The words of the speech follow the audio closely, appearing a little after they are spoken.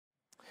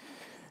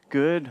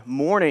Good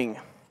morning.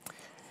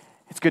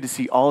 It's good to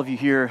see all of you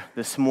here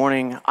this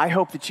morning. I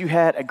hope that you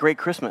had a great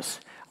Christmas.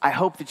 I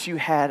hope that you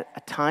had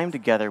a time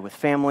together with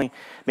family,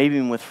 maybe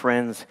even with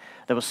friends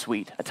that was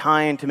sweet. A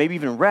time to maybe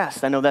even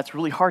rest. I know that's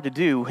really hard to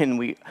do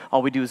when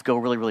all we do is go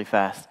really, really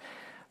fast.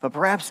 But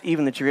perhaps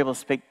even that you're able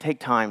to take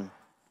time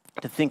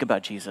to think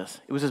about Jesus.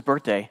 It was his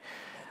birthday.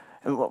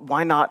 And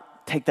why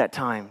not take that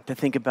time to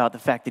think about the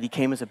fact that he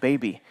came as a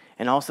baby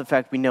and also the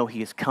fact we know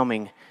he is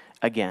coming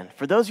again.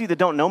 For those of you that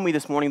don't know me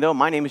this morning, though,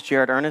 my name is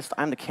Earnest.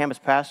 I'm the campus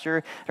pastor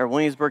at our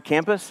Williamsburg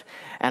campus,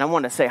 and I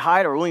want to say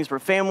hi to our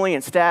Williamsburg family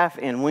and staff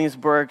in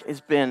Williamsburg. It's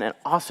been an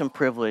awesome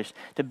privilege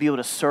to be able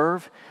to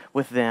serve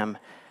with them,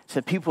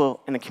 to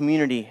people in the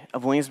community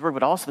of Williamsburg,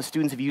 but also the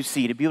students of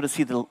UC, to be able to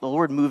see the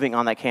Lord moving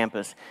on that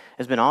campus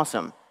has been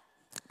awesome.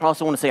 I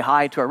also want to say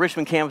hi to our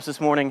Richmond campus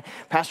this morning.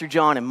 Pastor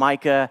John and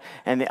Micah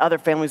and the other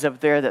families up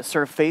there that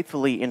serve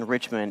faithfully in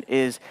Richmond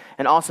is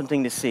an awesome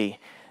thing to see.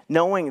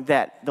 Knowing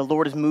that the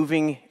Lord is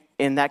moving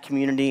in that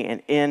community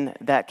and in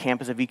that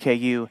campus of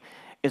EKU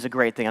is a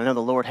great thing. I know the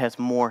Lord has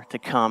more to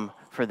come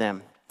for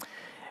them.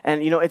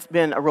 And, it's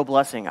been a real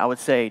blessing, I would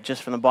say,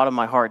 just from the bottom of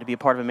my heart to be a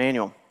part of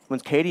Emmanuel.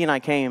 When Katie and I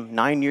came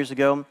 9 years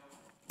ago,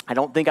 I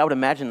don't think I would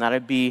imagine that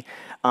I'd be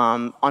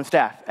on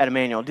staff at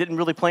Emmanuel. Didn't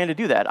really plan to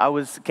do that.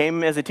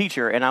 Came as a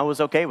teacher, and I was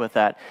okay with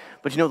that.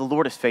 But the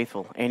Lord is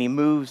faithful, and he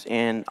moves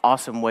in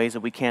awesome ways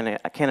that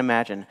I can't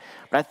imagine.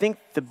 But I think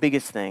the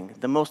biggest thing,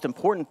 the most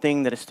important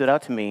thing that has stood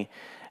out to me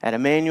at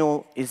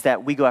Emmanuel is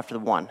that we go after the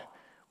one.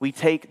 We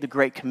take the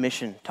Great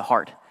Commission to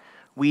heart.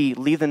 We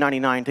leave the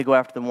 99 to go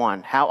after the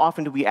one. How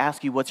often do we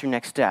ask you what's your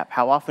next step?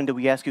 How often do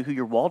we ask you who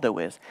your Waldo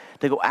is?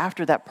 To go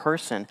after that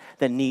person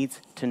that needs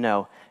to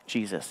know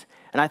Jesus.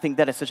 And I think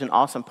that is such an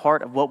awesome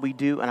part of what we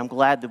do, and I'm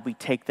glad that we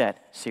take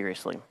that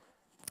seriously.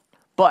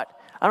 But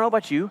I don't know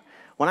about you,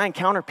 when I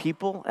encounter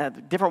people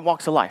at different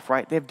walks of life,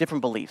 right, they have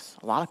different beliefs.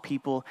 A lot of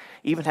people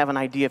even have an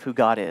idea of who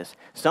God is.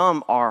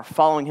 Some are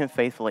following him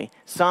faithfully.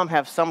 Some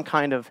have some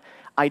kind of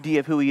idea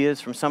of who he is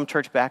from some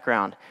church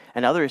background,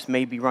 and others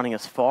may be running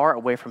as far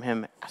away from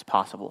him as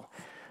possible.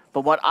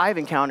 But what I've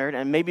encountered,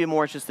 and maybe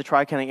more it's just the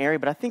Tri-County area,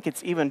 but I think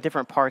it's even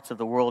different parts of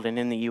the world and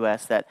in the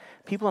U.S., that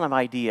people have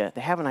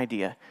an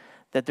idea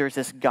that there's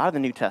this God of the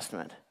New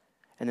Testament,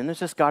 and then there's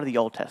this God of the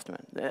Old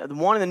Testament. The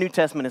one in the New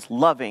Testament is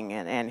loving,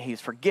 and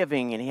he's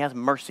forgiving, and he has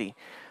mercy.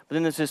 But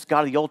then there's this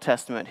God of the Old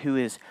Testament who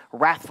is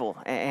wrathful,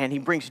 and he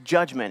brings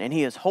judgment, and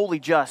he is wholly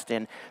just,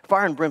 and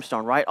fire and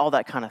brimstone, right? All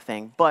that kind of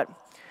thing. But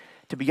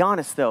to be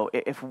honest, though,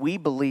 if we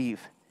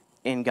believe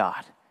in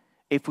God,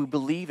 if we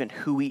believe in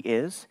who he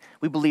is,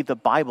 we believe the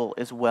Bible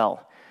as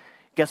well.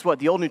 Guess what?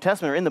 The Old and New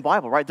Testament are in the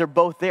Bible, right? They're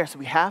both there, so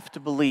we have to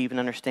believe and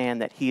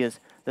understand that he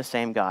is the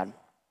same God.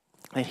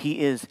 That he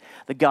is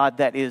the God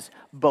that is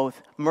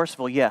both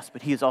merciful, yes,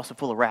 but he is also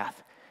full of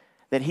wrath.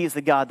 That he is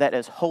the God that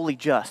is wholly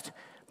just,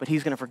 but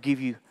he's going to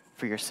forgive you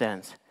for your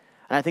sins.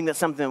 And I think that's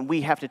something that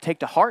we have to take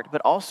to heart,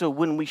 but also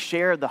when we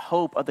share the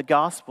hope of the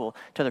gospel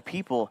to other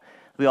people,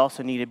 we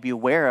also need to be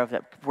aware of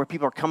that where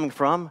people are coming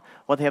from,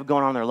 what they have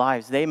going on in their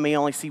lives. They may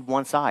only see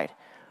one side.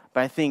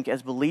 But I think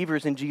as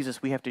believers in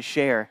Jesus, we have to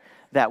share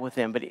that with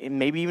them. But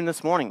maybe even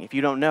this morning, if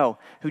you don't know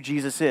who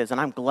Jesus is, and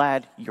I'm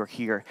glad you're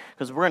here,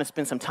 because we're going to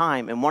spend some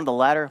time in one of the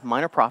latter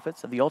minor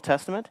prophets of the Old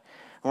Testament.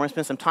 And we're going to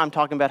spend some time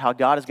talking about how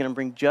God is going to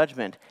bring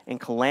judgment and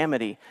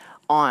calamity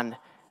on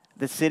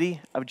the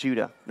city of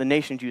Judah, the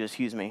nation of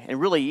Judah, and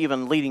really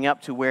even leading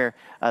up to where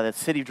the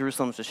city of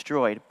Jerusalem is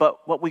destroyed.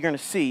 But what we're going to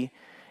see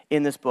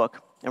in this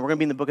book, and we're going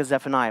to be in the book of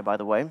Zephaniah, by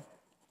the way,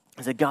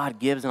 is that God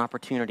gives an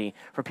opportunity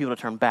for people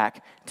to turn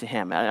back to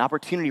him, an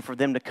opportunity for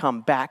them to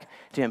come back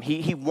to him.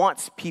 He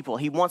wants people.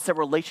 He wants that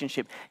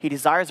relationship. He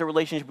desires a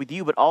relationship with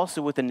you, but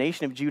also with the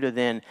nation of Judah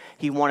then.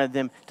 He wanted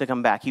them to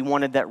come back. He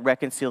wanted that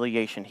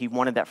reconciliation. He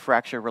wanted that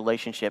fractured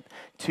relationship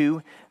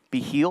to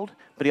be healed,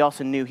 but he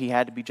also knew he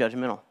had to be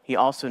judgmental. He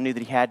also knew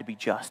that he had to be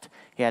just.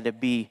 He had to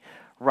be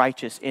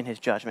righteous in his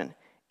judgment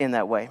in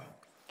that way.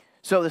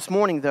 So this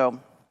morning, though,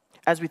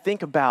 as we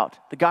think about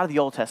the God of the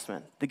Old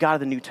Testament, the God of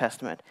the New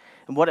Testament,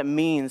 and what it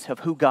means of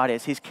who God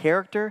is, his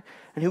character,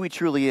 and who he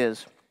truly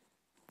is,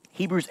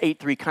 Hebrews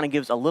 8:3 kind of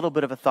gives a little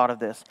bit of a thought of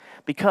this,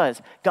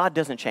 because God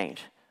doesn't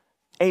change.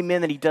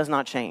 Amen, that he does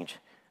not change.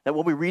 That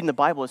what we read in the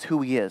Bible is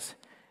who he is.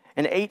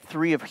 And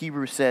 8:3 of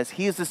Hebrews says,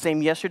 he is the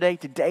same yesterday,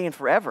 today, and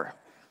forever.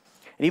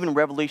 And even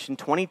Revelation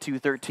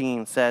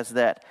 22:13 says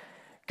that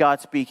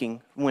God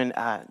speaking when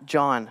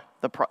John,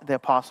 the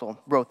apostle,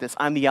 wrote this,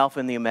 I'm the Alpha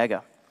and the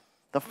Omega,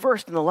 the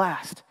first and the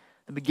last,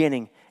 the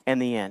beginning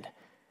and the end.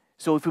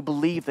 So if we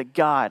believe that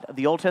God,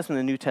 the Old Testament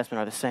and the New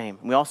Testament are the same,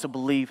 and we also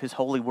believe his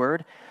holy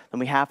word, then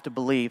we have to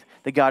believe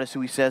that God is who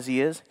he says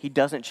he is. He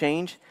doesn't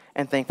change,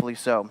 and thankfully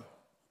so.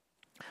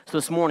 So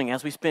this morning,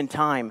 as we spend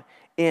time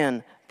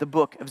in the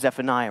book of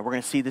Zephaniah, we're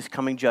going to see this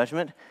coming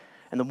judgment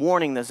and the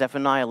warning that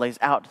Zephaniah lays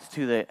out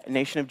to the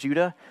nation of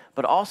Judah,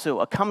 but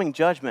also a coming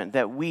judgment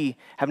that we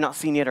have not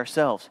seen yet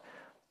ourselves.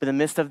 But in the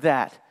midst of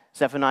that,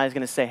 Zephaniah is going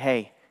to say,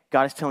 hey,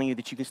 God is telling you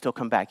that you can still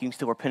come back. You can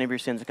still repent of your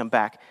sins and come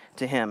back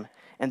to him.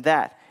 And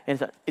that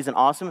is an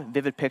awesome,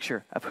 vivid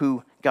picture of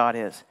who God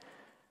is.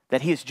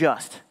 that he is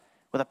just,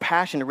 with a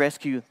passion to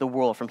rescue the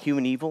world from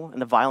human evil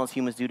and the violence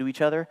humans do to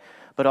each other,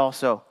 but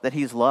also that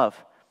he is love,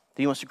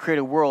 that he wants to create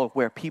a world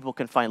where people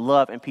can find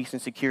love and peace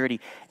and security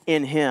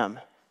in him,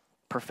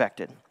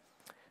 perfected.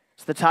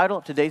 So the title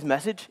of today's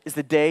message is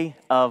The Day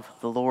of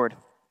the Lord.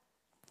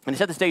 And to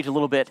set the stage a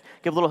little bit,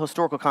 give a little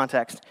historical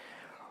context,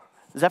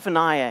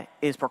 Zephaniah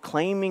is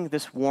proclaiming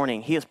this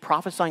warning. He is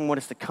prophesying what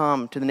is to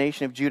come to the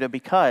nation of Judah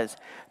because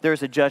there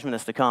is a judgment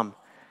that's to come.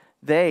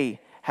 They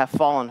have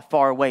fallen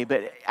far away,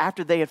 but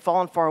after they had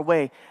fallen far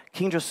away,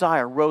 King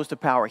Josiah rose to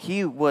power.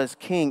 He was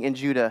king in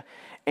Judah,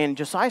 and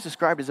Josiah is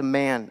described as a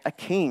man, a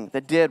king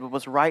that did what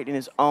was right in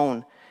his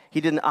own.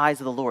 He did in the eyes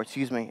of the Lord,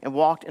 and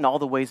walked in all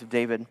the ways of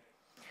David.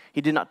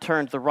 He did not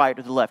turn to the right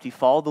or the left. He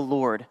followed the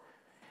Lord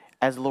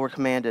as the Lord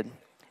commanded.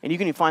 And you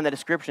can find that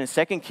description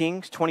in 2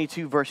 Kings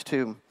 22, verse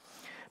 2.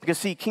 Because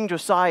see, King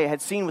Josiah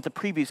had seen what the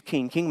previous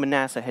king, King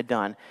Manasseh, had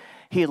done.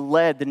 He had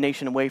led the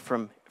nation away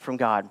from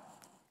God.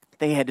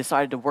 They had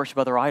decided to worship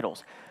other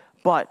idols.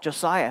 But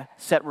Josiah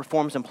set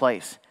reforms in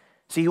place.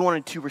 See, he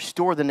wanted to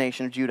restore the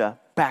nation of Judah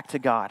back to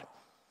God.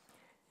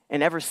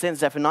 And ever since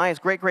Zephaniah's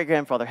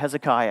great-great-grandfather,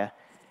 Hezekiah,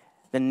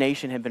 the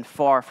nation had been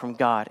far from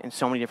God in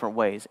so many different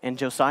ways. And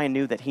Josiah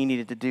knew that he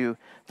needed to do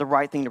the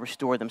right thing to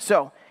restore them.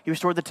 So he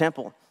restored the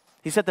temple.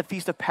 He set the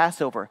Feast of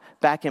Passover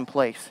back in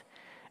place.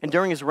 And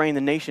during his reign,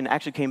 the nation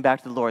actually came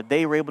back to the Lord.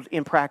 They were able to,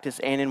 in practice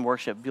and in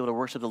worship, be able to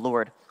worship the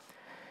Lord.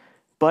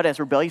 But as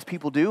rebellious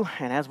people do,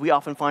 and as we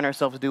often find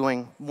ourselves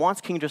doing,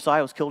 once King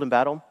Josiah was killed in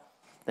battle,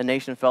 the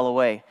nation fell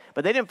away.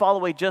 But they didn't fall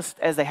away just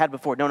as they had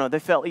before. No, they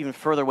fell even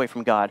further away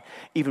from God,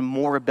 even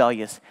more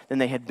rebellious than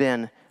they had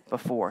been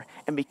before.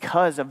 And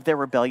because of their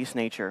rebellious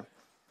nature,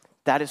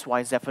 that is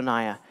why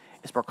Zephaniah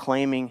is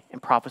proclaiming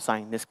and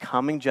prophesying this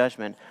coming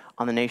judgment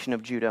on the nation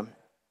of Judah.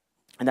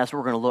 And that's where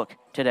we're going to look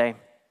today.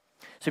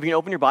 So if you can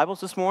open your Bibles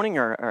this morning,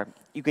 or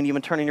you can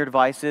even turn in your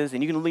devices,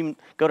 and you can even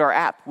go to our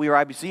app, We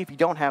Are IBC, if you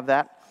don't have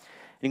that.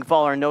 You can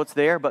follow our notes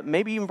there, but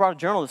maybe you even brought a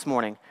journal this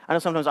morning. I know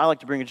sometimes I like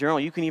to bring a journal.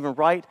 You can even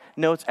write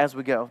notes as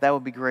we go. That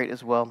would be great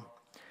as well.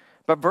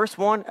 But verse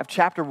 1 of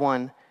chapter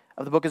 1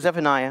 of the book of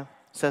Zephaniah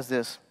says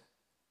this: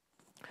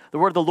 The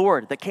word of the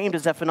Lord that came to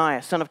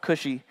Zephaniah, son of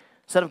Cushi,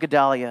 son of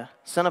Gedaliah,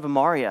 son of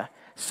Amariah,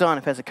 son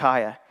of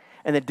Hezekiah,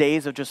 in the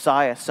days of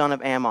Josiah, son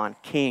of Ammon,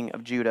 king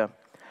of Judah.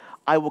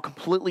 I will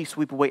completely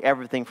sweep away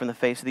everything from the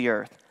face of the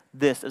earth.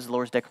 This is the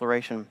Lord's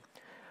declaration.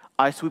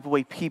 I sweep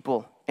away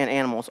people and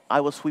animals.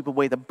 I will sweep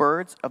away the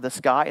birds of the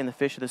sky and the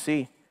fish of the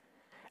sea,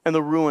 and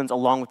the ruins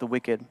along with the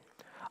wicked.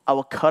 I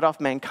will cut off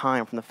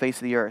mankind from the face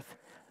of the earth.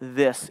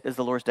 This is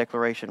the Lord's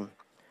declaration.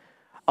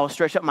 I will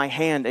stretch out my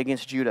hand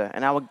against Judah,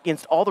 and I will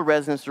against all the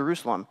residents of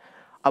Jerusalem.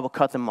 I will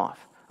cut them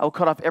off. I will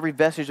cut off every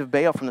vestige of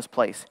Baal from this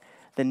place,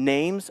 the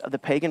names of the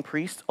pagan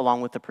priests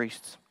along with the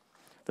priests.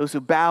 Those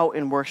who bow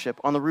in worship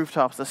on the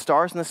rooftops, the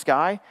stars in the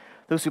sky,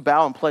 those who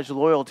bow and pledge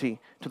loyalty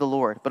to the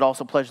Lord, but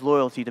also pledge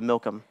loyalty to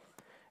Milcom.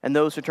 And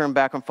those who turn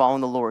back from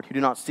following the Lord, who do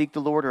not seek the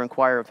Lord or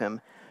inquire of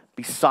him,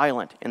 be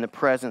silent in the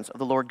presence of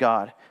the Lord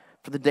God,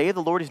 for the day of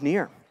the Lord is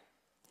near.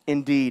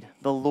 Indeed,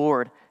 the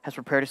Lord has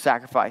prepared a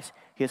sacrifice.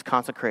 He has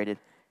consecrated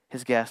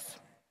his guests.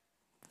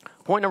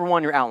 Point number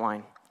 1 in your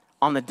outline.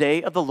 On the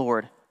day of the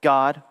Lord,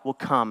 God will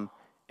come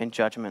in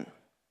judgment.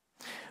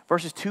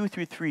 Verses 2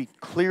 through 3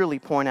 clearly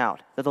point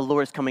out that the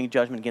Lord is coming in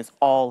judgment against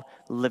all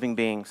living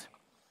beings.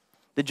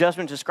 The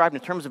judgment is described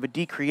in terms of a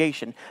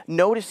decreation.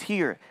 Notice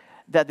here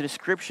that the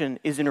description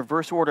is in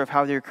reverse order of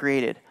how they were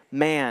created: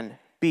 man,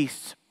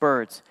 beasts,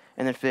 birds,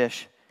 and then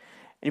fish.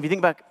 And if you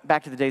think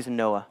back to the days of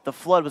Noah, the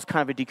flood was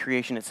kind of a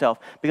decreation itself,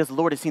 because the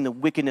Lord had seen the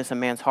wickedness of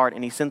man's heart,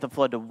 and he sent the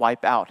flood to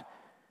wipe out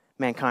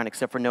mankind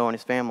except for Noah and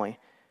his family.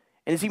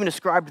 And it's even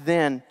described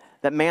then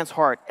that man's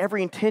heart,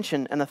 every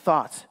intention and the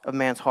thoughts of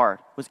man's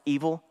heart was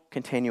evil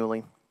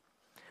continually.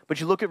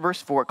 But you look at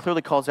verse 4, it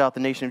clearly calls out the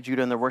nation of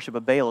Judah and their worship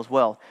of Baal as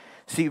well.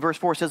 See, verse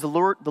 4 says, the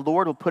Lord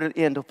will put an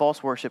end to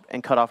false worship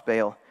and cut off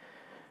Baal.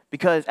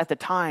 Because at the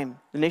time,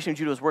 the nation of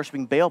Judah was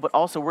worshiping Baal, but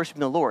also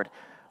worshiping the Lord.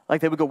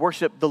 Like they would go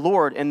worship the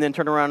Lord and then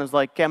turn around and was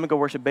like, okay, I'm going to go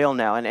worship Baal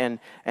now.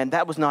 And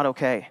that was not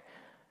okay.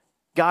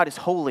 God is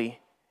holy,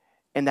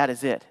 and that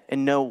is it.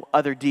 And no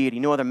other deity,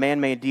 no other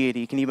man-made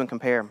deity can even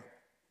compare.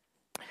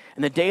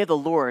 And the day of the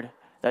Lord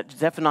that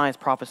Zephaniah is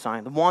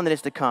prophesying, the one that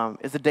is to come,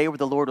 is the day where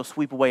the Lord will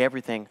sweep away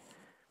everything.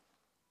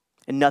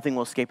 And nothing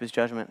will escape his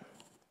judgment.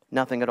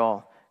 Nothing at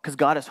all. Because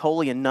God is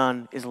holy and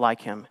none is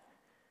like him.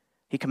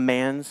 He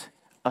commands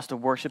us to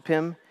worship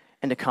him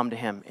and to come to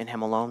him in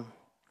him alone.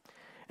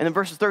 And then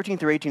verses 13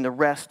 through 18, the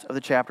rest of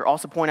the chapter,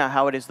 also point out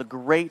how it is the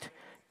great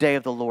day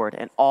of the Lord,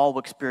 and all will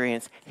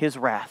experience his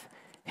wrath,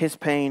 his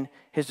pain,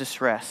 his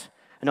distress,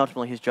 and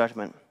ultimately his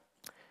judgment.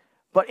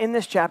 But in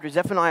this chapter,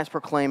 Zephaniah is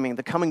proclaiming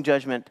the coming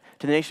judgment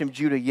to the nation of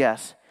Judah,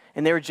 yes,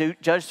 and they were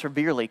judged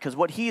severely, because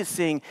what he is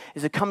seeing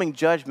is a coming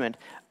judgment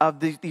of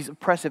these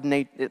oppressive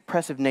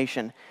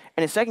nation.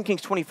 And in 2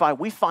 Kings 25,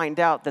 we find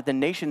out that the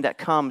nation that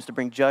comes to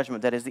bring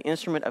judgment, that is the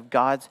instrument of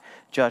God's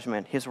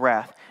judgment, his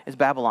wrath, is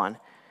Babylon.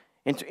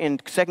 In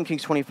 2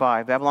 Kings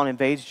 25, Babylon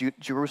invades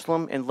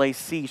Jerusalem and lays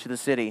siege to the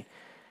city.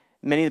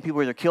 Many of the people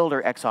are either killed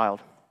or exiled.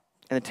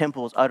 and the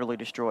temple is utterly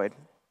destroyed.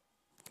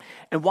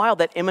 And while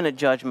that imminent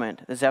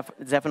judgment that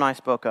Zephaniah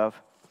spoke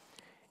of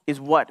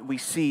is what we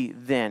see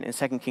then in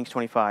 2 Kings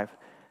 25,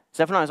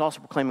 Zephaniah is also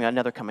proclaiming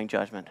another coming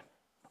judgment.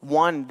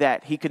 One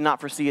that he could not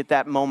foresee at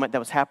that moment that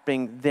was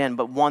happening then,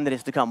 but one that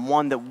is to come,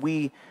 one that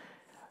we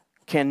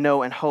can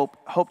know and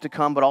hope to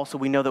come, but also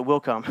we know that will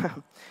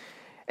come.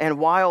 And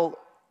while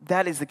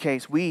that is the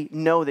case, we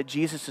know that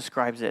Jesus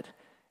describes it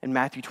in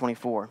Matthew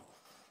 24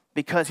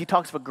 because he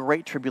talks of a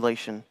great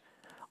tribulation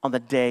on the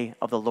day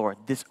of the Lord,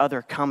 this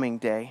other coming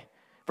day.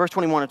 Verse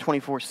 21 and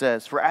 24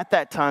 says, "For at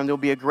that time there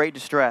will be a great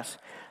distress,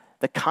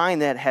 the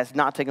kind that has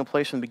not taken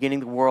place from the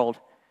beginning of the world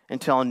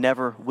until it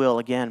never will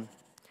again."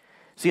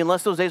 See,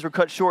 unless those days were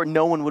cut short,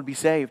 no one would be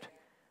saved.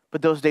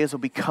 But those days will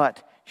be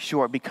cut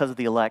short because of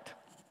the elect.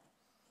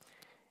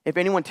 If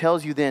anyone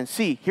tells you then,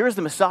 "See, here's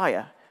the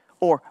Messiah,"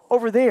 or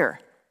 "over there,"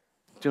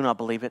 do not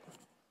believe it.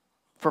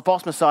 For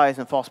false messiahs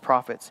and false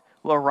prophets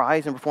will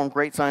arise and perform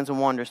great signs and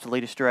wonders to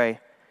lead astray,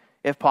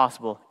 if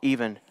possible,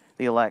 even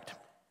the elect.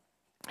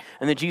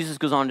 And then Jesus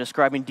goes on to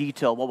describe in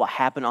detail what will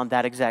happen on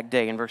that exact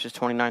day in verses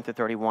 29 through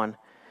 31.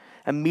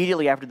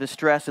 "Immediately after the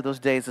stress of those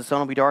days, the sun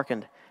will be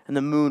darkened, and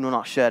the moon will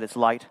not shed its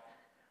light.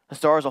 The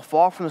stars will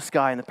fall from the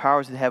sky, and the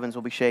powers of the heavens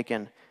will be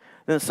shaken.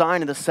 Then the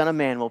sign of the Son of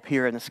Man will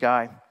appear in the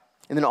sky.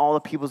 And then all the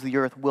peoples of the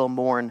earth will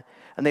mourn,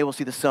 and they will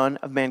see the Son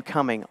of Man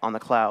coming on the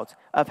clouds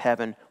of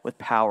heaven with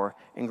power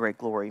and great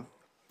glory.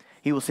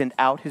 He will send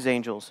out his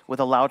angels with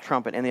a loud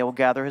trumpet, and they will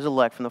gather his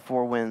elect from the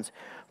four winds,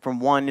 from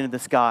one end of the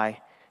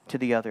sky to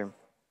the other."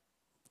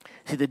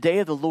 See, the day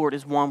of the Lord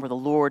is one where the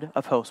Lord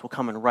of hosts will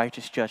come in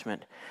righteous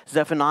judgment.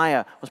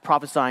 Zephaniah was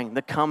prophesying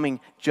the coming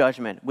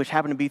judgment, which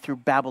happened to be through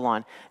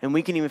Babylon. And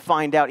we can even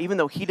find out, even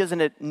though he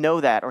doesn't know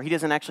that, or he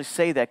doesn't actually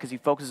say that because he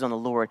focuses on the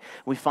Lord,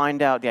 we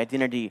find out the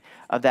identity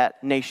of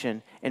that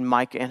nation in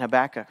Micah and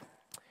Habakkuk.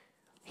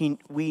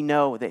 We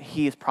know that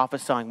he is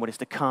prophesying what is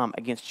to come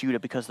against Judah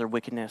because of their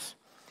wickedness.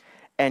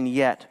 And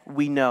yet,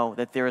 we know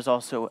that there is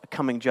also a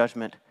coming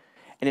judgment.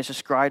 And it's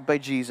described by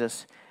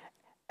Jesus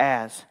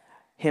as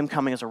him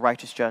coming as a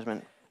righteous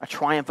judgment, a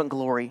triumphant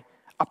glory,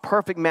 a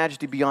perfect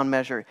majesty beyond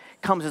measure,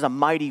 comes as a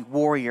mighty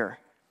warrior.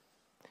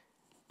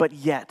 But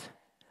yet,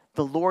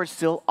 the Lord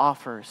still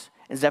offers,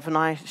 and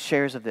Zephaniah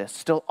shares of this,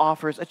 still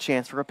offers a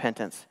chance for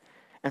repentance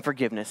and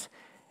forgiveness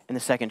in the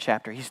second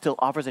chapter. He still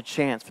offers a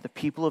chance for the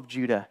people of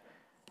Judah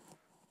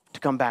to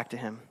come back to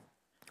him.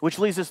 Which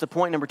leads us to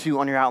point number 2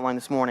 on your outline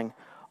this morning.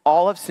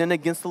 All have sinned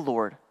against the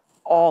Lord.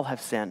 All have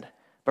sinned,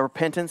 but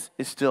repentance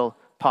is still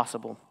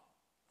possible.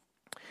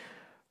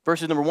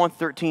 Verses number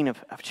 113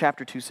 of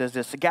chapter 2 says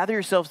this: "Gather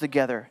yourselves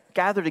together,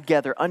 gather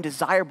together,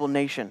 undesirable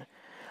nation,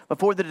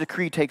 before the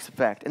decree takes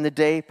effect, and the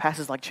day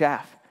passes like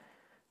chaff,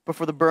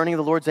 before the burning of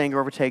the Lord's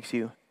anger overtakes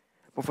you,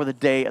 before the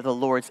day of the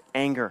Lord's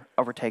anger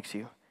overtakes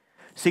you.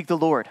 Seek the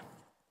Lord,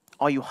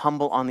 all you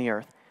humble on the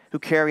earth, who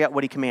carry out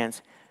what he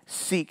commands.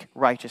 Seek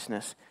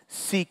righteousness,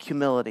 seek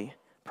humility.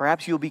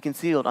 Perhaps you will be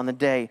concealed on the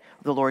day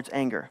of the Lord's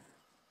anger."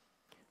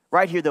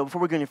 Right here, though,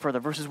 before we go any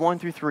further, verses 1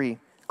 through 3,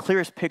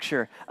 clearest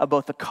picture of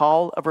both the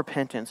call of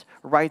repentance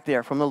right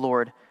there from the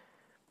Lord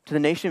to the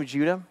nation of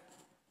Judah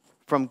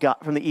from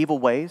the evil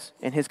ways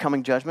and his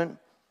coming judgment,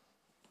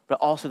 but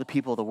also the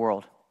people of the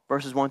world.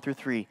 Verses 1 through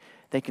 3,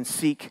 they can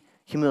seek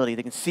humility,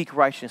 they can seek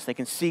righteousness, they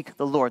can seek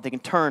the Lord, they can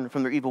turn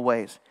from their evil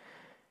ways.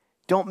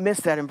 Don't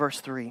miss that in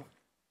verse 3,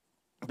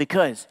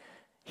 because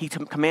he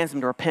commands them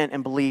to repent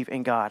and believe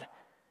in God,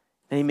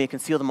 that he may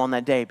conceal them on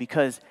that day,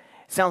 because it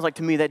sounds like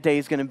to me that day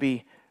is going to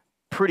be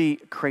pretty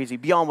crazy,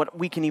 beyond what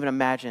we can even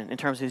imagine in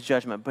terms of his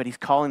judgment. But he's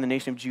calling the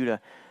nation of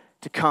Judah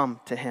to come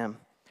to him.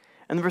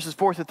 And then verses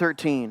 4 through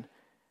 13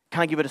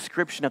 kind of give a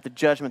description of the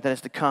judgment that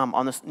is to come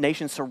on this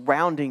nation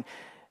surrounding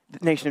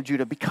the nation of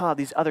Judah, because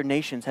these other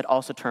nations had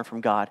also turned from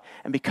God.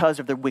 And because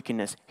of their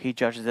wickedness, he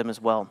judges them as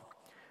well.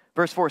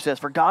 Verse 4 says,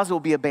 "For Gaza will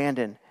be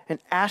abandoned, and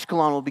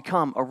Ashkelon will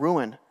become a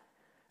ruin.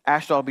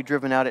 Ashdod will be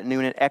driven out at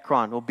noon, and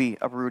Ekron will be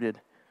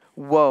uprooted.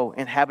 Woe,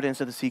 inhabitants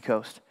of the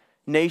seacoast,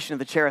 nation of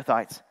the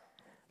Cherethites.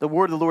 The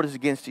word of the Lord is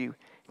against you.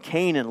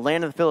 Canaan,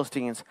 land of the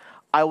Philistines,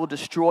 I will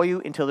destroy you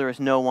until there is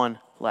no one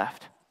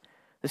left.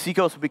 The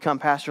seacoast will become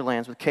pasture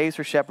lands with caves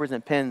for shepherds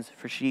and pens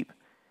for sheep.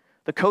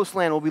 The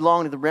coastland will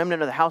belong to the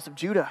remnant of the house of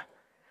Judah.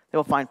 They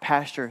will find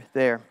pasture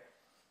there.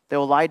 They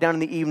will lie down in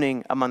the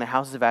evening among the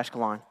houses of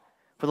Ashkelon.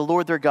 For the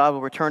Lord their God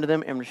will return to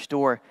them and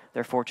restore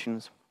their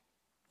fortunes.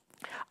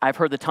 I have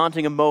heard the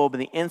taunting of Moab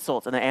and the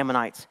insults of the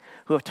Ammonites,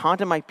 who have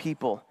taunted my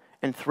people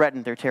and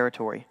threatened their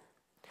territory.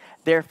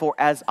 Therefore,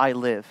 as I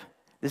live,"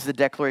 this is the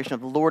declaration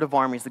of the Lord of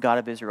armies, the God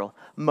of Israel,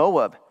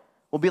 "Moab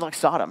will be like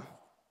Sodom,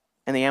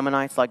 and the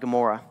Ammonites like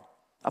Gomorrah,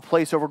 a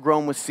place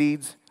overgrown with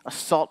seeds, a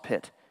salt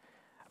pit,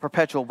 a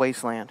perpetual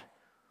wasteland,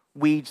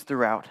 weeds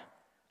throughout.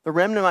 The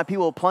remnant of my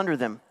people will plunder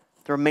them.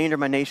 The remainder of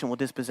my nation will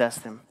dispossess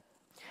them.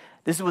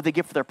 This is what they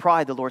get for their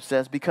pride," the Lord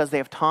says, "because they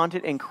have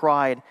taunted and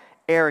acted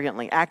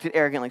arrogantly,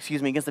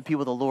 against the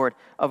people of the Lord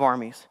of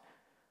armies.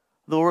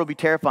 The Lord will be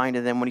terrifying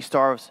to them when he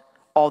starves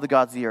all the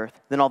gods of the earth.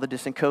 Then all the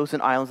distant coasts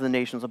and islands of the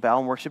nations will bow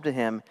and worship to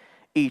him,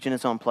 each in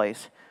its own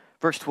place.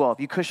 Verse 12,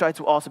 you Cushites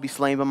will also be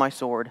slain by my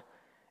sword,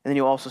 and then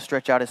he will also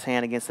stretch out his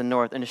hand against the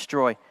north and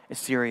destroy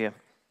Assyria.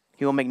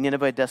 He will make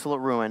Nineveh a desolate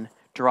ruin,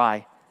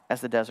 dry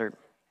as the desert.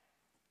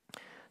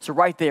 So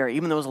right there,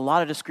 even though there's a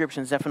lot of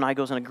descriptions, Zephaniah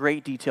goes into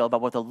great detail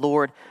about what the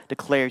Lord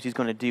declares he's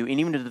going to do, and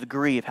even to the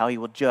degree of how he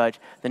will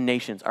judge the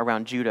nations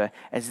around Judah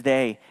as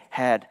they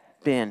had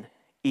been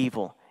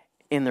evil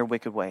in their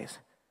wicked ways.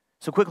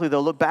 So quickly,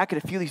 though, look back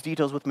at a few of these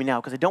details with me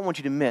now, because I don't want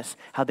you to miss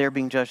how they're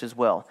being judged as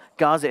well.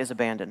 Gaza is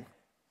abandoned.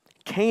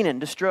 Canaan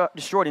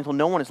destroyed until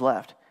no one is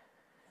left.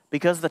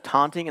 Because of the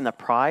taunting and the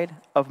pride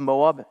of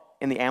Moab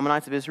and the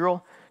Ammonites of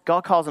Israel,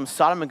 God calls them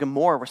Sodom and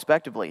Gomorrah,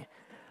 respectively.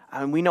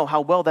 And we know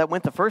how well that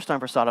went the first time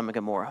for Sodom and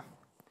Gomorrah.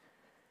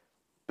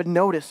 But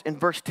notice in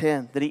verse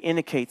 10 that he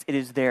indicates it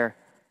is their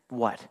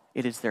what?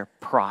 It is their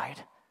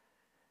pride.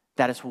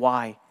 That is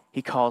why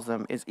he calls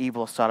them as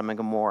evil as Sodom and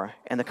Gomorrah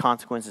and the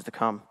consequences to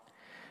come.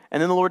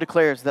 And then the Lord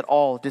declares that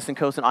all distant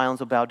coasts and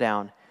islands will bow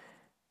down.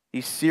 The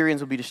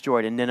Assyrians will be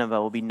destroyed and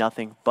Nineveh will be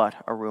nothing but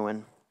a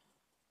ruin.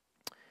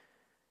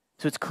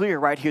 So it's clear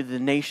right here that the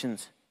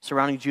nations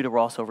surrounding Judah were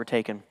also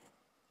overtaken,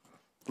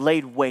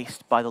 laid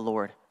waste by the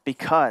Lord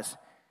because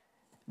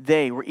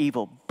they were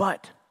evil.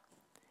 But,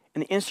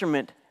 and the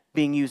instrument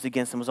being used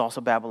against them was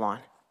also Babylon.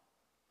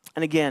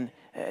 And again,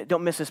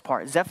 don't miss this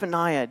part.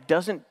 Zephaniah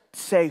doesn't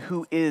say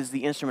who is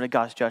the instrument of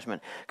God's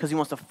judgment because he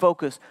wants to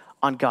focus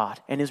on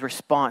God and his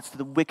response to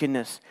the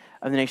wickedness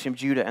of the nation of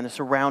Judah and the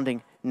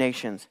surrounding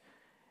nations.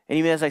 And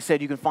even as I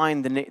said, you can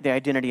find the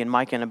identity in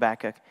Micah and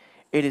Habakkuk.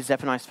 It is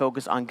Zephaniah's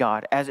focus on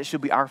God, as it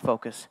should be our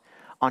focus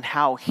on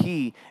how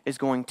he is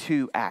going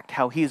to act,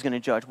 how he is going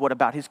to judge, what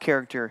about his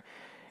character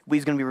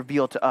is going to be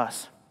revealed to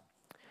us.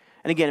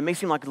 And again, it may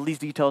seem like these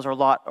details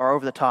are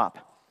over the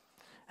top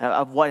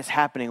of what is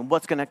happening,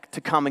 what's going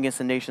to come against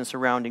the nations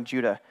surrounding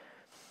Judah.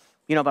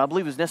 But I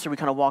believe it's necessary we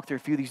kind of walk through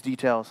a few of these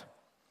details.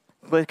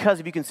 Because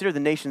if you consider the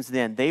nations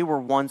then, they were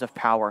ones of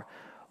power,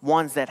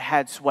 ones that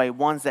had sway,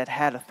 ones that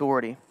had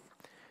authority.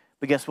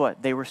 But guess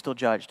what? They were still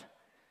judged.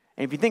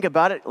 And if you think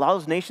about it, a lot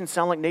of those nations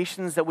sound like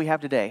nations that we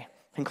have today,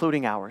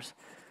 including ours.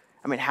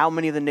 I mean, how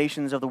many of the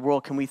nations of the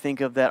world can we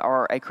think of that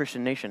are a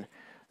Christian nation,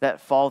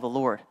 that follow the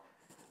Lord?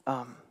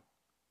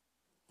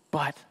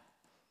 But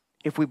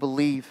if we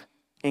believe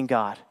in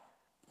God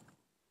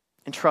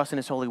and trust in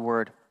his holy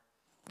word,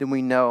 then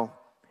we know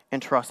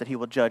and trust that he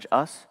will judge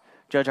us,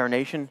 judge our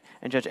nation,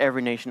 and judge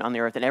every nation on the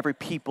earth and every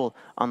people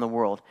on the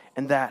world.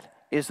 And that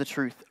is the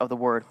truth of the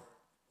word.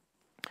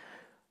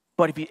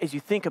 But as you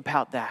think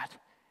about that,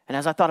 and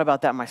as I thought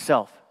about that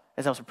myself,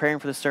 as I was preparing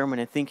for the sermon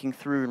and thinking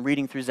through and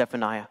reading through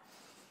Zephaniah,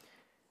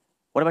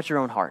 what about your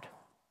own heart?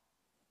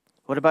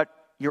 What about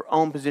your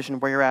own position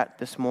where you're at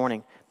this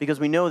morning? Because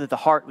we know that the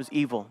heart was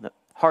evil. The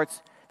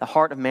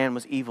heart of man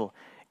was evil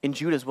in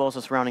Judah as well as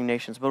the surrounding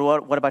nations. But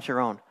what about your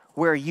own?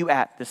 Where are you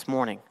at this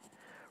morning?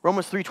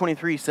 Romans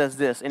 3:23 says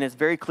this, and it's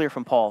very clear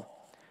from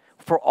Paul.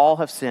 For all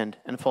have sinned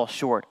and fall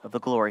short of the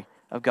glory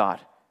of God.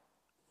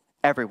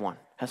 Everyone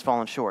has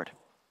fallen short.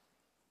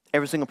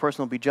 Every single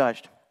person will be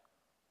judged.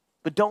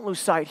 But don't lose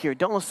sight here.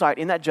 Don't lose sight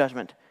in that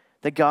judgment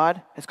that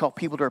God has called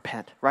people to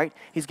repent, right?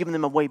 He's given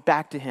them a way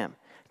back to him,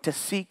 to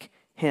seek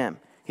him.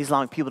 He's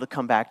allowing people to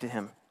come back to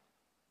him.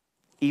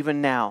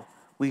 Even now,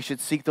 we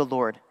should seek the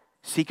Lord,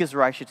 seek his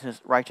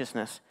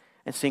righteousness,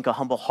 and seek a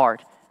humble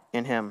heart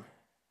in him.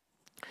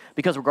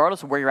 Because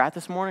regardless of where you're at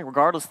this morning,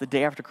 regardless of the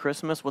day after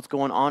Christmas, what's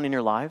going on in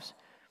your lives,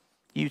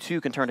 you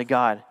too can turn to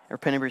God,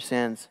 repent of your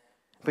sins,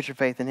 put your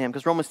faith in him.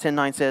 Because Romans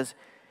 10:9 says,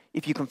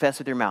 if you confess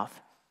with your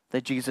mouth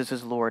that Jesus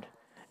is Lord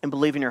and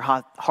believe in your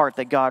heart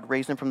that God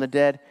raised him from the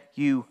dead,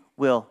 you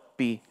will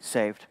be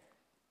saved.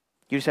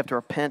 You just have to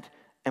repent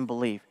and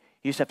believe.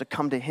 You just have to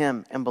come to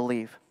him and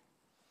believe.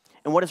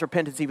 And what does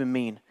repentance even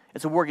mean?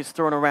 It's a word that gets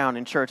thrown around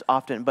in church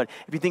often, but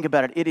if you think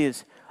about it, it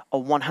is a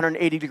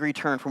 180-degree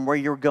turn from where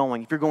you're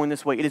going. If you're going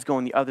this way, it is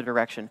going the other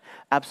direction.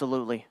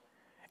 Absolutely.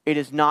 It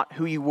is not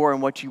who you were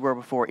and what you were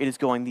before. It is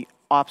going the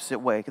opposite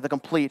way, the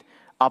complete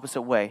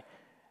opposite way.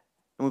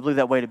 And we believe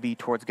that way to be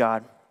towards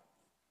God.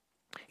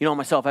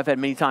 Myself, I've had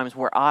many times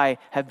where I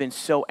have been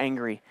so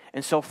angry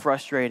and so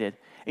frustrated.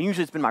 And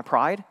usually it's been my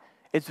pride.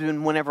 It's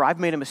been whenever I've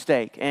made a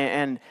mistake.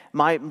 And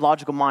my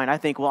logical mind, I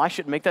think, well, I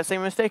shouldn't make that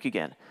same mistake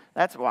again.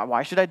 That's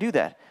why should I do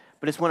that?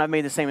 But it's when I've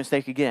made the same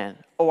mistake again.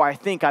 Or I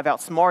think I've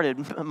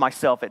outsmarted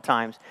myself at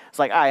times. It's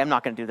like, I'm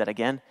not going to do that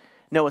again.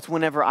 No, it's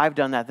whenever I've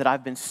done that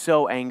I've been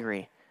so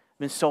angry,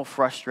 been so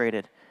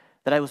frustrated,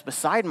 that I was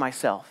beside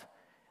myself,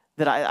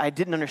 that I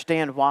didn't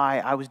understand why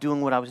I was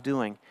doing what I was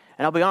doing.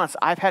 And I'll be honest,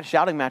 I've had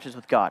shouting matches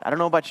with God. I don't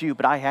know about you,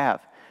 but I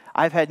have.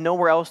 I've had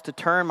nowhere else to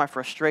turn my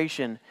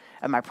frustration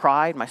and my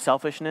pride, my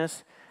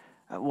selfishness,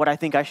 what I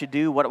think I should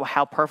do,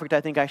 how perfect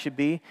I think I should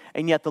be.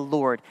 And yet the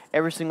Lord,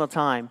 every single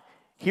time,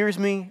 hears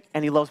me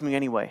and he loves me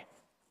anyway.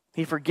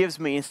 He forgives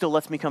me and still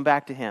lets me come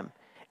back to him,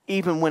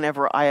 even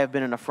whenever I have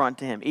been an affront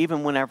to him,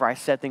 even whenever I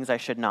said things I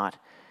should not.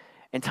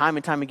 And time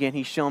again,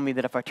 he's shown me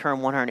that if I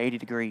turn 180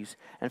 degrees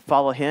and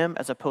follow him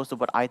as opposed to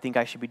what I think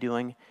I should be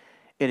doing,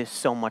 it is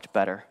so much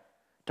better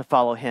to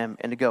follow him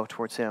and to go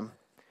towards him.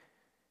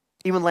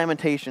 Even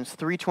Lamentations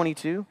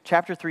 3:22,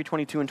 chapter 3,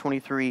 22 and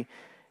 23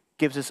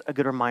 gives us a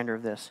good reminder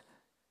of this,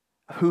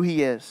 of who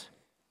he is.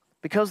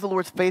 Because of the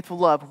Lord's faithful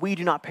love, we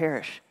do not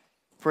perish,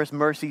 for his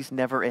mercies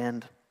never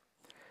end.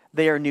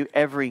 They are new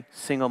every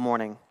single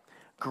morning.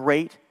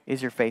 Great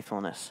is your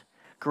faithfulness.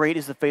 Great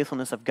is the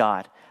faithfulness of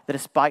God, that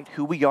despite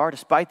who we are,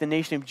 despite the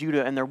nation of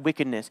Judah and their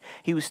wickedness,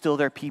 he was still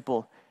their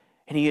people,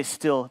 and he is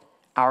still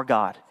our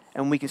God,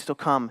 and we can still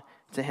come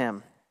to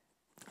him.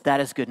 That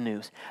is good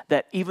news,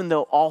 that even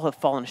though all have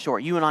fallen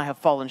short, you and I have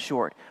fallen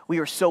short, we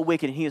are so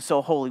wicked and he is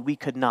so holy, we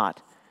could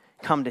not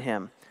come to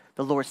him.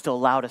 The Lord still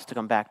allowed us to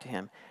come back to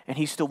him, and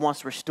he still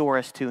wants to restore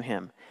us to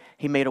him.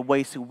 He made a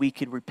way so we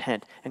could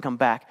repent and come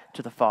back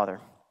to the Father.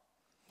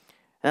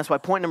 And that's why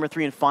point number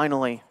 3, and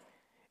finally,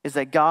 is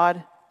that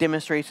God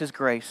demonstrates his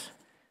grace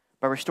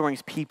by restoring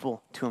his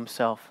people to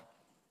himself.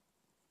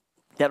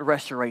 That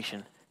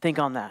restoration, think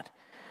on that.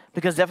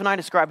 Because Zephaniah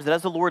describes that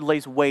as the Lord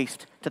lays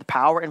waste to the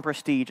power and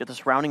prestige of the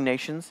surrounding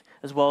nations,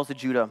 as well as the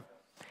Judah,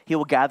 he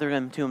will gather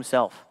them to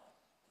himself,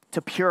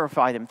 to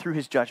purify them through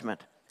his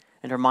judgment,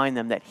 and to remind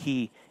them that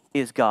he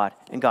is God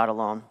and God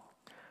alone.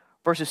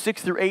 Verses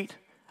 6 through 8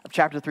 of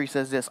chapter 3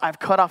 says this, I've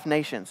cut off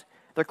nations,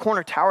 their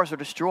corner towers are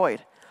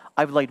destroyed.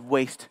 I've laid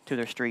waste to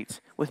their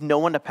streets, with no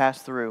one to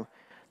pass through.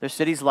 Their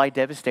cities lie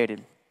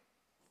devastated,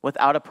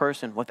 without a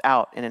person,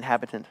 without an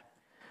inhabitant.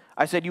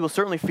 I said, you will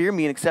certainly fear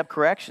me and accept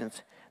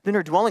corrections. Then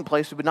her dwelling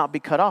place would not be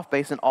cut off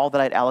based on all that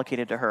I had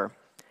allocated to her.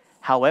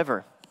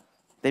 However,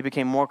 they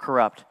became more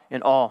corrupt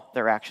in all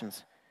their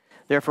actions.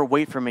 Therefore,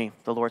 wait for me,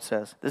 the Lord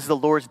says. This is the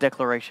Lord's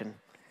declaration,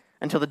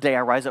 until the day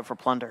I rise up for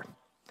plunder.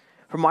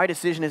 For my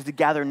decision is to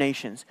gather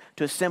nations,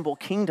 to assemble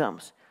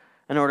kingdoms,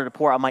 in order to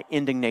pour out my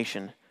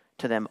indignation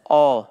to them,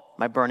 all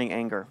my burning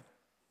anger.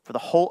 For the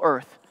whole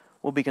earth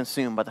will be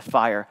consumed by the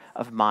fire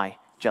of my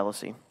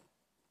jealousy.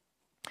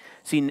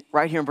 See,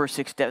 right here in verse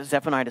 6,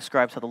 Zephaniah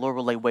describes how the Lord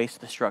will lay waste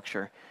to the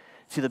structure,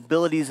 to the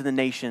abilities of the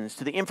nations,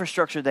 to the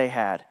infrastructure they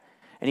had,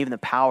 and even the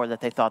power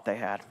that they thought they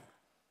had.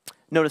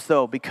 Notice,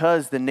 though,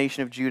 because the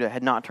nation of Judah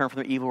had not turned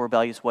from their evil,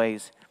 rebellious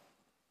ways,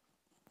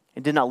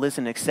 and did not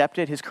listen and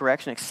accepted his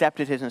correction,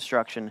 accepted his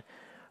instruction,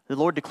 the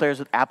Lord declares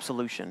with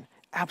absolution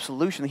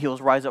that he will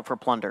rise up for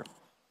plunder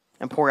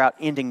and pour out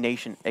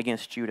indignation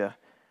against Judah.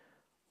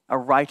 A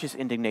righteous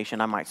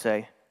indignation, I might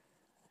say.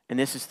 And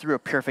this is through a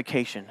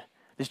purification.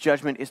 This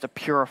judgment is to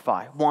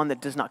purify, one that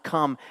does not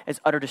come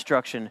as utter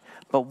destruction,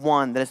 but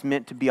one that is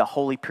meant to be a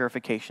holy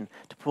purification,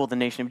 to pull the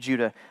nation of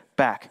Judah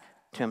back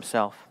to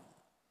himself.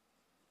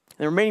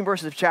 The remaining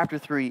verses of chapter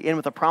 3 end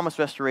with a promised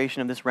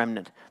restoration of this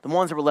remnant, the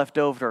ones that were left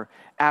over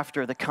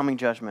after the coming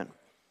judgment,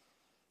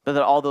 but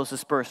that all those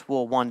dispersed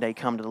will one day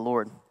come to the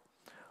Lord.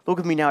 Look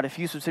with me now at a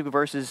few specific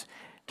verses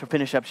to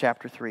finish up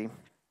chapter 3.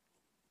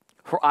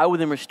 For I will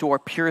then restore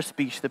pure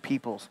speech to the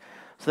peoples,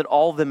 so that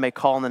all of them may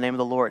call on the name of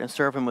the Lord and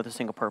serve him with a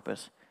single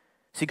purpose.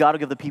 See, God will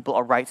give the people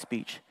a right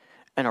speech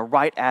and a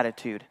right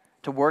attitude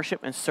to worship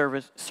and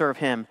serve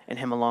him and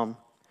him alone.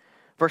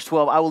 Verse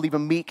 12, I will leave a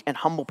meek and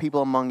humble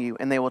people among you,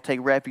 and they will take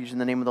refuge in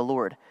the name of the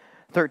Lord.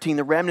 13,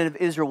 the remnant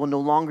of Israel will no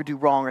longer do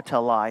wrong or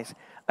tell lies.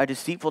 A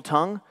deceitful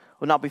tongue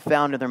will not be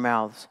found in their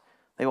mouths.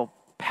 They will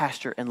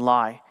pasture and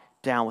lie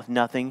down with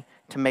nothing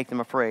to make them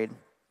afraid.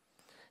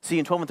 See,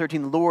 in 12 and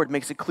 13, the Lord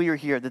makes it clear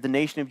here that the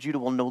nation of Judah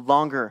will no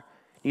longer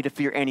need to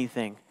fear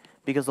anything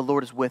because the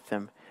Lord is with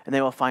them, and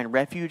they will find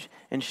refuge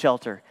and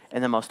shelter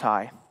in the Most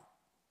High.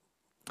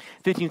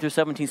 15 through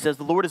 17 says,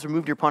 the Lord has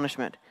removed your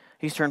punishment.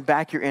 He's turned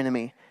back your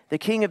enemy. The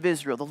King of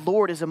Israel, the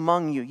Lord is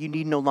among you. You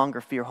need no longer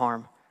fear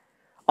harm.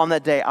 On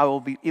that day,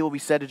 it will be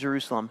said to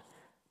Jerusalem,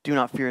 do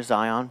not fear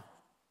Zion.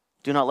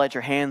 Do not let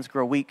your hands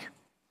grow weak.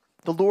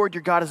 The Lord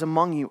your God is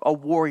among you, a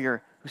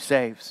warrior who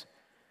saves.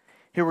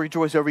 He will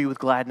rejoice over you with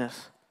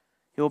gladness.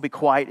 He will be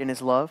quiet in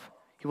his love.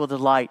 He will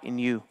delight in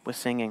you with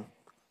singing.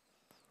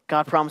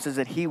 God promises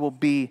that he will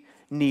be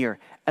near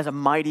as a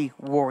mighty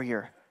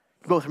warrior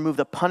to both remove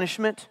the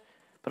punishment,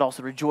 but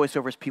also rejoice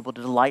over his people,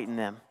 to delight in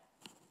them.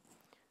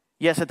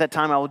 Yes, at that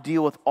time I will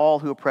deal with all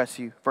who oppress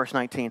you. Verse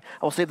 19,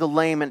 I will save the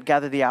lame and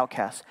gather the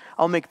outcasts.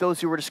 I will make those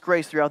who were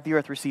disgraced throughout the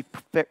earth receive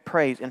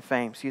praise and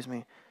fame.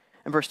 And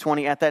verse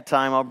 20, at that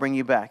time I'll bring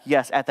you back.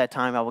 Yes, at that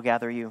time I will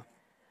gather you.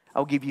 I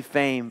will give you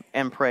fame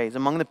and praise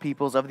among the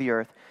peoples of the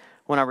earth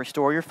when I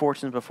restore your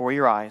fortunes before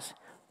your eyes.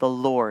 The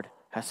Lord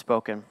has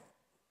spoken.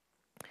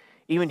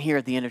 Even here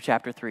at the end of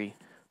chapter 3,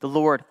 the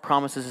Lord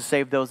promises to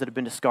save those that have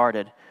been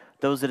discarded,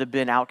 those that have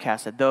been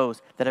outcasted,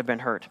 those that have been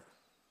hurt,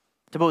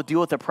 to both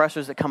deal with the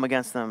oppressors that come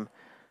against them,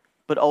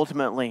 but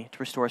ultimately to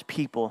restore his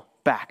people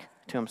back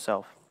to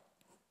himself.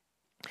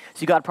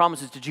 See, God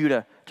promises to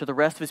Judah, to the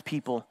rest of his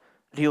people,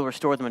 that he will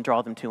restore them and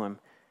draw them to him.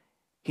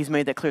 He's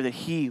made that clear that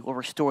he will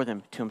restore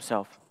them to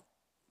himself.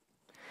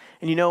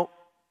 And you know,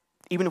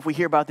 even if we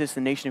hear about this, the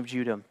nation of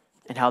Judah,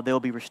 and how they'll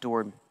be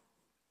restored,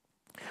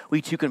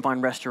 we too can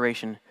find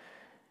restoration.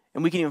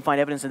 And we can even find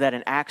evidence of that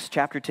in Acts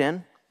chapter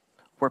 10,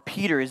 where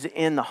Peter is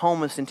in the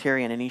home of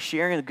centurion and he's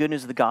sharing the good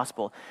news of the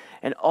gospel.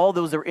 And all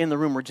those that were in the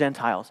room were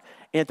Gentiles.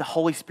 And yet the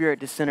Holy Spirit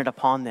descended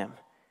upon them.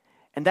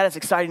 And that is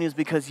exciting news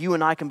because you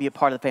and I can be a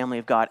part of the family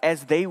of God.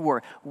 As they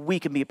were, we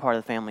can be a part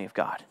of the family of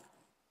God.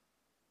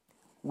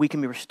 We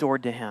can be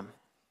restored to him.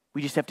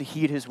 We just have to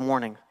heed his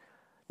warning.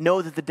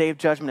 Know that the day of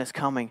judgment is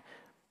coming,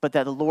 but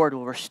that the Lord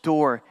will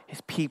restore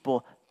his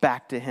people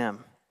back to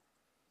him.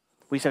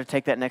 We just have to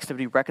take that next step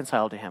to be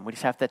reconciled to him. We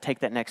just have to take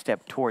that next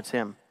step towards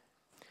him.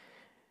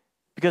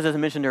 Because as I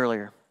mentioned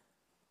earlier,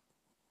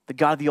 the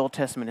God of the Old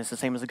Testament is the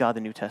same as the God of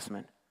the New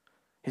Testament.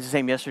 He's the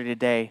same yesterday,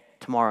 today,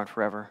 tomorrow, and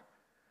forever.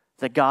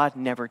 That God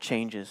never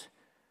changes.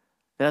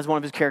 That is one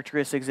of his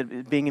characteristics,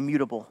 being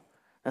immutable.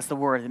 That's the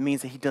word. It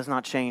means that he does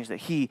not change, that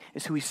he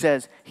is who he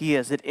says he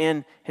is. That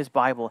in his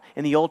Bible,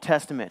 in the Old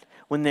Testament,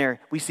 when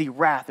we see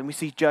wrath and we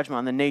see judgment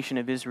on the nation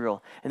of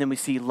Israel, and then we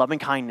see loving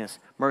kindness,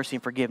 mercy,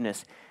 and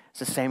forgiveness, it's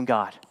the same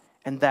God.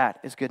 And that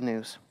is good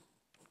news.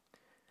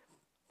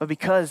 But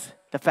because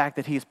the fact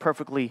that he is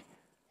perfectly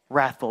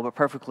wrathful, but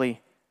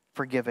perfectly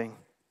forgiving,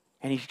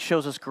 and he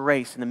shows us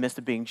grace in the midst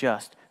of being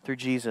just through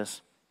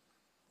Jesus,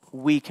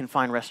 we can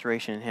find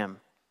restoration in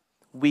him.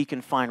 We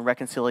can find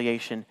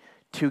reconciliation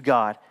to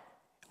God.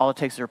 All it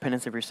takes is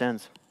repentance of your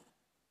sins,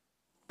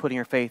 putting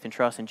your faith and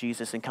trust in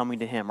Jesus and coming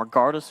to him,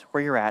 regardless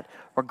where you're at,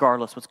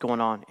 regardless what's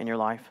going on in your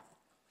life.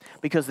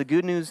 Because the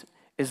good news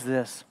is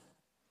this: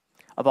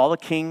 of all the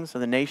kings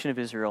of the nation of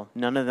Israel,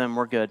 none of them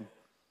were good.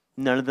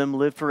 None of them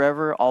lived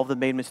forever. All of them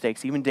made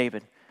mistakes. Even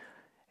David,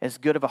 as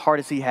good of a heart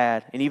as he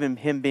had, and even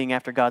him being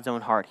after God's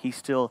own heart, he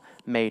still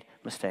made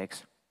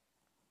mistakes.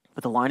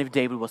 But the line of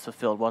David was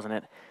fulfilled, wasn't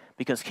it?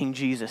 Because King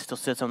Jesus still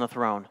sits on the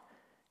throne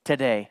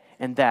today,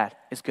 and that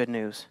is good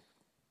news.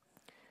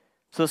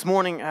 So this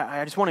morning,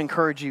 I just want to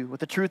encourage you with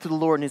the truth of the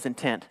Lord and his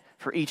intent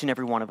for each and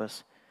every one of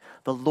us.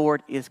 The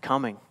Lord is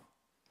coming,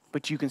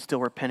 but you can still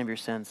repent of your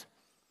sins,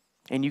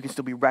 and you can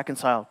still be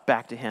reconciled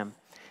back to him.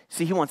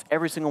 See, he wants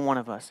every single one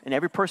of us, and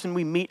every person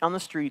we meet on the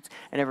streets,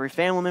 and every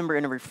family member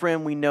and every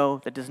friend we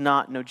know that does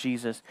not know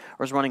Jesus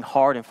or is running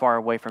hard and far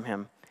away from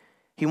him.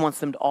 He wants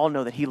them to all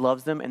know that he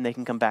loves them and they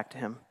can come back to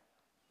him.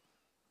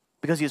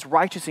 Because he is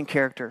righteous in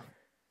character,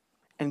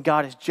 and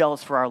God is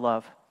jealous for our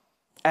love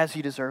as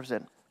he deserves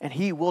it. And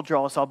he will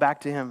draw us all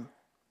back to him.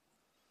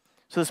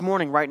 So this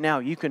morning, right now,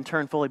 you can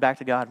turn fully back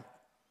to God.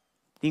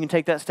 You can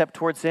take that step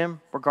towards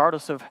him,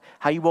 regardless of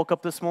how you woke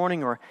up this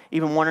morning or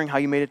even wondering how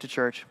you made it to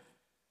church.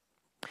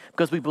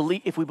 Because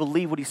if we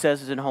believe what he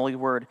says is in his holy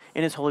word,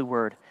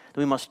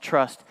 then we must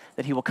trust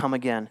that he will come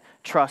again.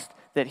 Trust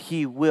that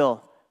he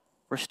will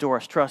restore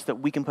us. Trust that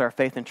we can put our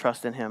faith and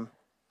trust in him.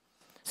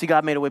 See,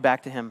 God made a way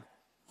back to him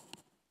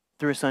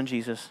through his son,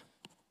 Jesus.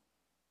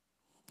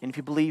 And if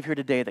you believe here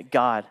today that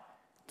God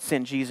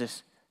sent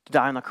Jesus to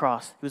die on the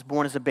cross, he was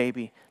born as a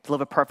baby, to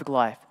live a perfect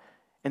life,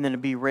 and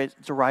then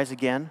to rise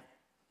again,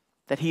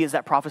 that he is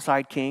that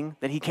prophesied king,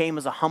 that he came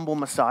as a humble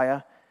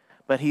Messiah,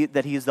 but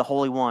that he is the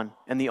Holy One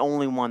and the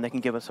only one that can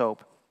give us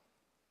hope,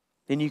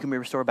 then you can be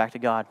restored back to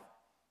God.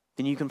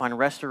 Then you can find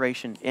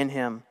restoration in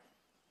him.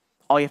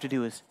 All you have to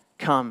do is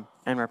come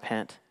and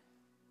repent.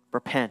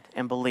 Repent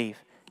and believe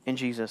in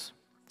Jesus.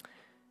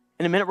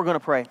 In a minute, we're going to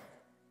pray.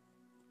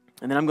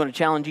 And then I'm going to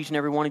challenge each and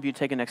every one of you to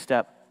take a next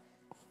step.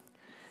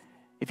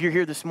 If you're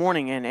here this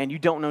morning and you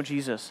don't know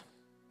Jesus,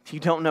 if you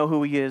don't know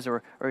who he is,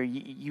 or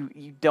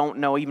you don't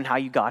know even how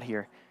you got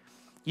here,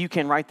 you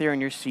can, right there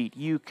in your seat,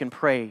 you can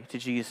pray to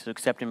Jesus to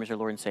accept him as your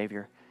Lord and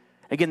Savior.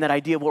 Again, that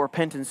idea of what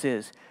repentance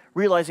is,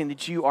 realizing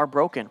that you are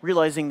broken,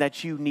 realizing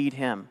that you need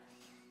him,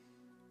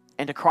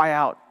 and to cry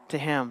out to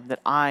him that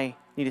I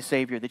need a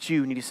Savior, that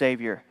you need a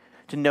Savior,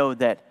 to know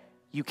that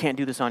you can't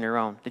do this on your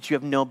own, that you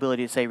have no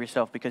ability to save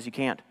yourself because you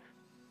can't.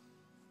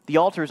 The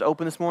altar is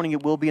open this morning.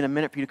 It will be in a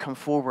minute for you to come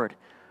forward.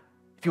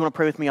 If you want to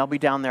pray with me, I'll be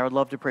down there. I'd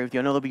love to pray with you.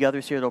 I know there'll be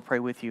others here that'll pray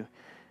with you.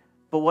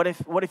 But what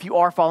if you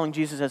are following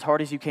Jesus as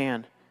hard as you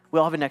can? We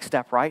all have a next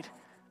step, right?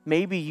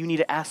 Maybe you need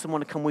to ask someone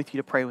to come with you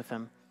to pray with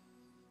them.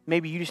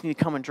 Maybe you just need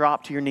to come and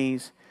drop to your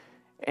knees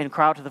and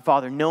cry out to the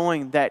Father,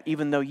 knowing that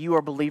even though you are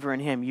a believer in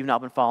him, you've not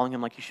been following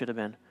him like you should have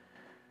been.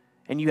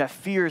 And you have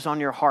fears on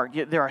your heart.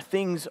 There are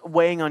things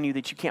weighing on you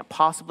that you can't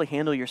possibly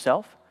handle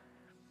yourself.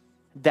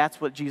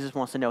 That's what Jesus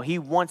wants to know. He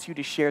wants you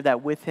to share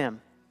that with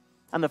him.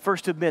 I'm the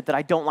first to admit that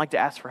I don't like to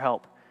ask for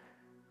help.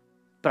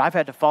 But I've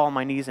had to fall on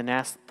my knees and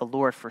ask the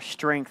Lord for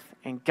strength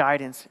and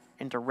guidance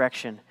and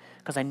direction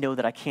because I know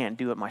that I can't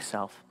do it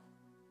myself.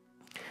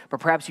 But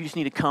perhaps you just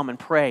need to come and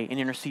pray and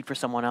intercede for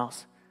someone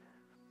else.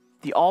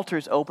 The altar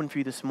is open for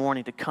you this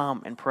morning to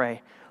come and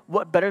pray.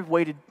 What better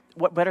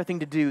thing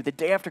to do the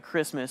day after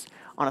Christmas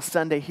on a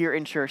Sunday here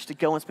in church to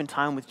go and spend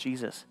time with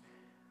Jesus?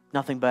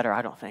 Nothing better,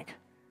 I don't think.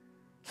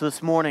 So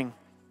this morning,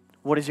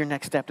 what is your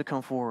next step to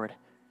come forward?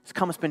 Just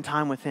come and spend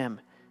time with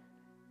him.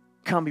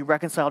 Come be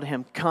reconciled to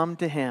him. Come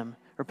to him.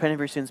 Repent of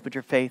your sins, put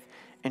your faith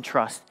and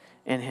trust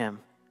in him.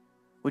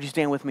 Would you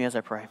stand with me as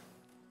I pray?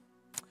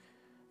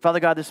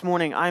 Father God, this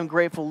morning, I am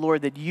grateful,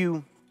 Lord, that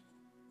you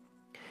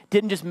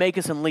didn't just make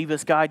us and leave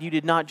us, God. You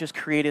did not just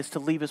create us to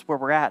leave us where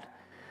we're at.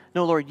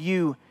 No, Lord,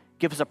 you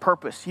give us a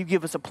purpose. You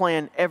give us a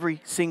plan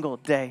every single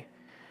day.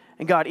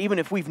 And God, even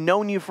if we've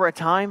known you for a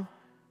time,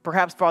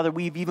 perhaps, Father,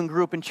 we've even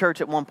grew up in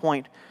church at one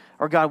point,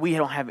 or God, we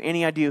don't have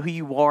any idea who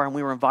you are and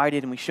we were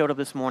invited and we showed up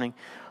this morning.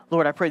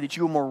 Lord, I pray that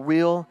you are more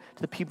real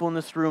to the people in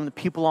this room, the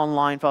people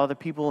online, Father, the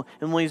people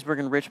in Williamsburg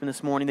and Richmond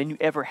this morning than you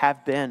ever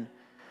have been.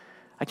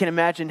 I can't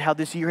imagine how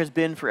this year has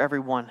been for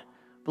everyone.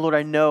 But Lord,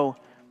 I know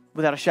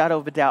without a shadow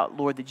of a doubt,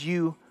 Lord, that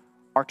you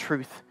are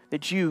truth,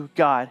 that you,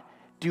 God,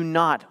 do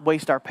not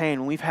waste our pain.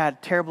 When we've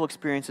had terrible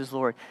experiences,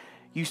 Lord,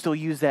 you still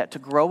use that to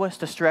grow us,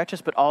 to stretch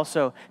us, but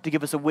also to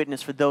give us a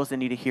witness for those that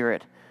need to hear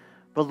it.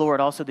 But Lord,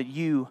 also that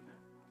you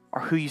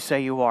are who you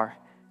say you are.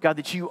 God,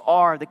 that you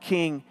are the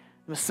King,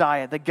 the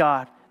Messiah, the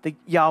God, the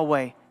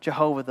Yahweh,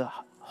 Jehovah, the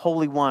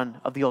Holy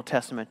One of the Old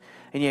Testament.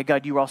 And yet,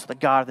 God, you are also the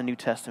God of the New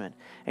Testament.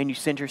 And you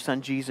sent your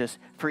Son, Jesus,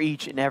 for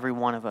each and every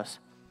one of us.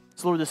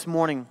 So, Lord, this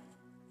morning,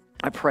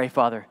 I pray,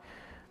 Father,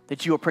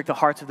 that you will prick the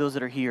hearts of those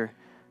that are here.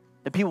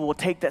 That people will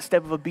take that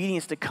step of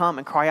obedience to come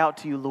and cry out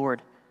to you,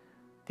 Lord.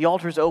 The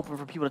altar is open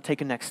for people to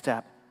take a next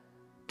step,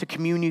 to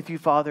commune with you,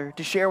 Father,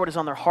 to share what is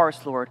on their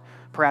hearts, Lord,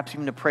 perhaps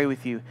even to pray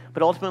with you.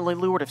 But ultimately,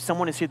 Lord, if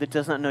someone is here that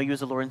does not know you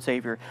as the Lord and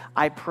Savior,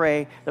 I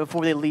pray that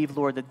before they leave,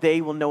 Lord, that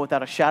they will know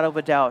without a shadow of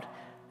a doubt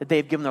that they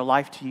have given their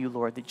life to you,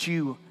 Lord, that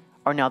you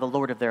are now the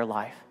Lord of their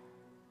life.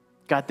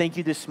 God, thank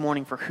you this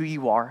morning for who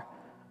you are.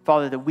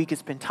 Father, that we could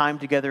spend time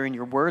together in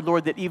your word.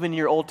 Lord, that even in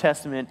your Old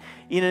Testament,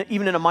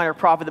 even in a minor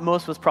prophet that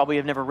most of us probably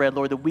have never read,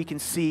 Lord, that we can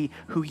see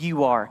who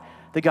you are.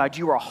 That God,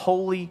 you are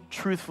holy,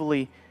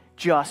 truthfully,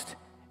 just,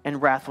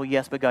 and wrathful,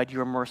 yes, but God,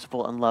 you are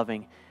merciful and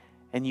loving,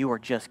 and you are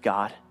just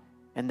God,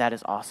 and that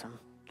is awesome.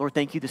 Lord,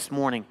 thank you this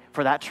morning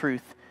for that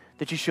truth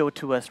that you show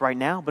to us right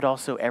now, but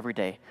also every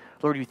day.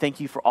 Lord, we thank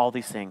you for all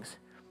these things.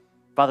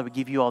 Father, we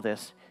give you all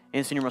this. And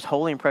it's in your most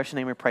holy and precious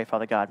name we pray,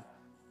 Father God.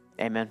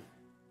 Amen.